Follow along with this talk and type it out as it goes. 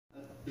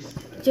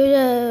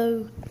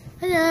Jojo.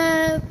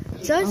 Hello.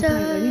 Jojo.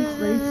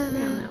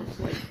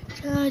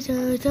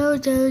 Okay,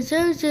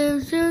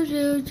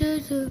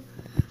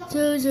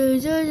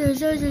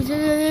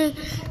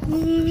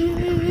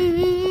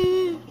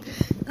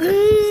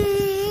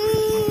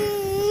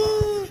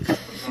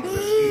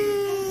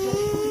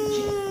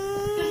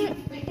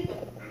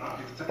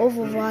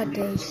 Oval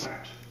voltage.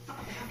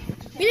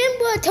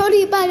 Remember I told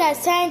you about that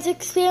science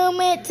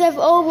experiment of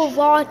oval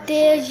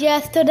voltage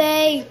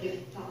yesterday?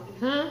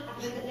 Huh?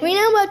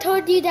 Remember I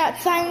told you that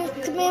science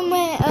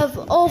experiment of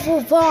oval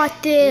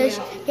voltage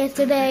Be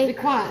yesterday?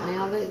 quiet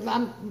now.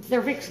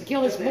 They're fixing to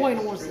kill this boy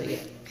and I want to see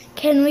it.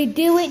 Can we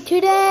do it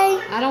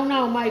today? I don't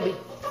know, maybe.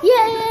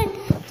 Yeah.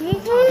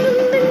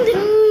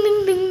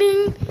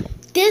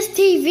 This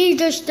TV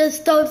just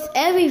distorts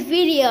every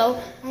video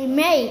I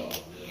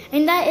make.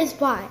 And that is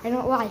why I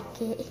don't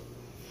like it.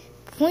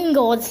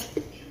 Pringles.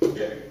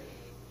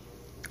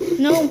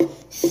 No,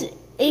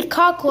 a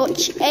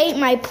cockroach ate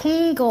my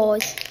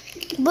Pringles.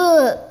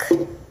 Look.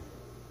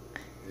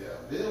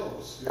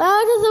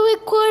 Oh, there's a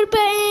record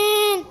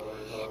button.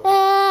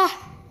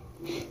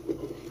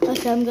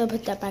 Okay, I'm gonna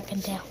put that back in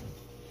there.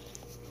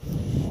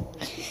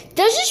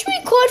 Does this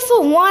record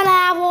for 1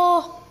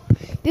 hour?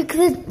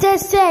 Because it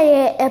does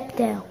say it up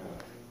there.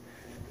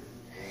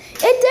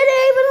 It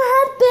didn't even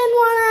happen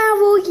 1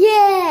 hour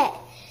yet.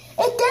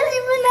 It didn't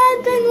even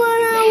happen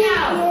 1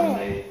 hour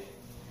yet.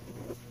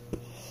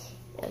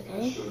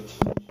 Okay.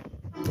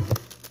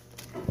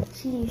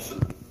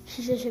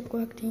 She's just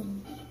working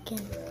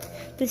again.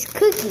 There's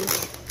cookies.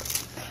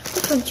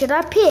 Which one should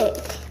I pick?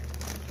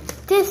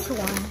 This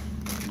one.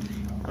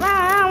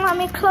 Now, let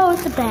me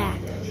close the bag.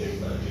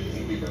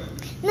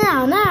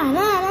 Now. Now.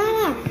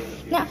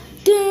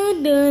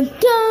 Dun, dun,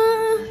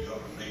 dun.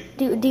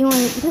 Do you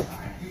want to...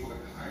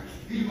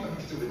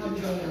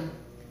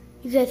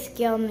 You just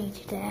scared me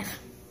to death.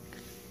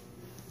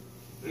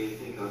 What do you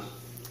think of?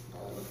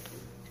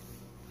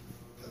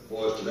 The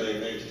boys today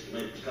made just to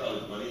make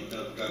college money,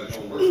 not got his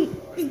homework.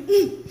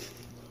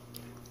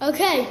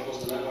 Okay.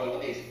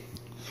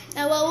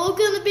 Now what we're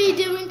gonna be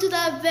doing to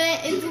that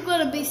event is we're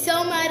gonna be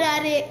so mad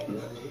at it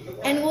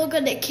and we're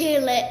gonna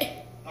kill it.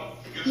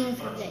 No,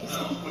 for days.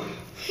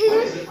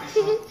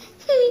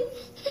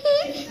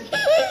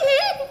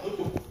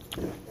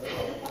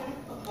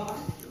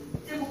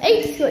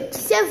 Eight foot,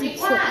 7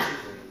 foot,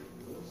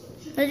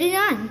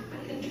 39.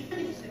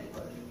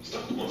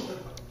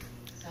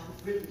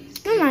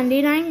 I'm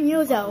 99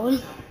 years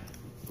old.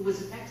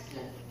 Because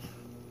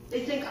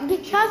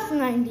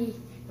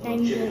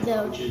 99 years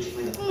old.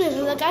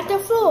 Look at the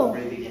floor.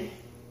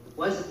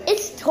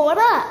 It's torn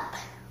up.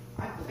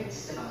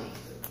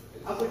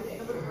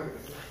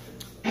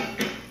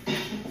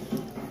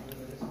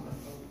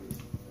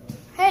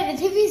 Hey,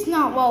 the TV's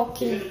not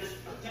working.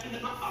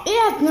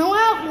 It has no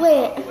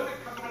outlet.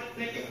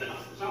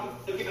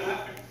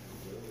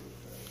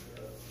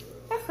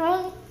 That's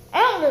right.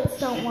 Outlets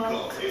don't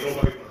work.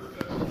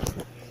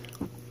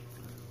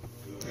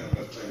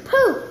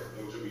 Poop.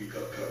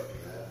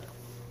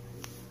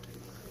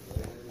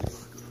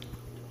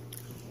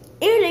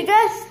 Ew,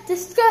 that's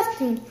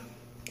disgusting.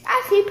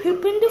 I see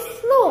poop in the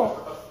floor.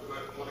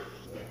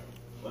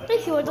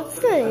 Let's see what the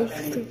floor is.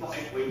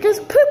 There's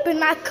poop in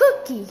my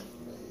cookie.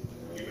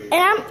 And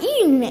I'm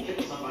eating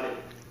it.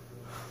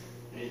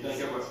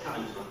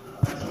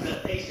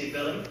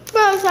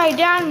 Well, I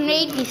don't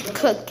need these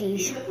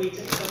cookies.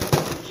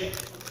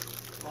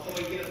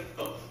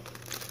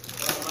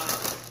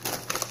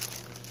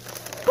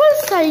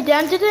 Upside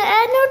down didn't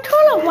add no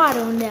toilet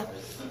water in there.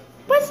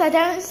 Upside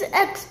down is the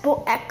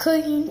expert at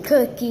cooking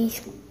cookies.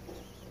 Dude,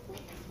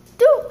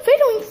 they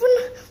don't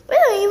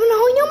even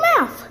hold your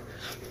mouth.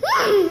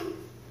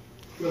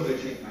 Well, they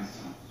take my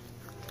son.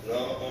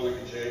 No, we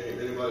can take if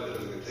anybody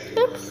doesn't take it.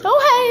 Oops, oh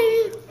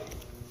hey.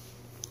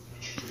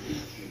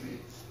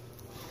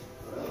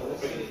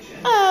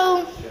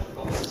 Oh.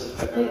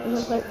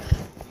 Wait.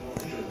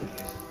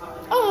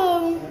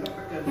 Oh.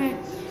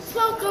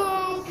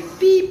 Welcome.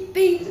 Beep,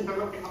 beep.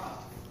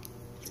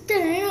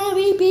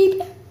 Beep,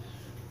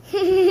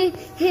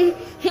 beep.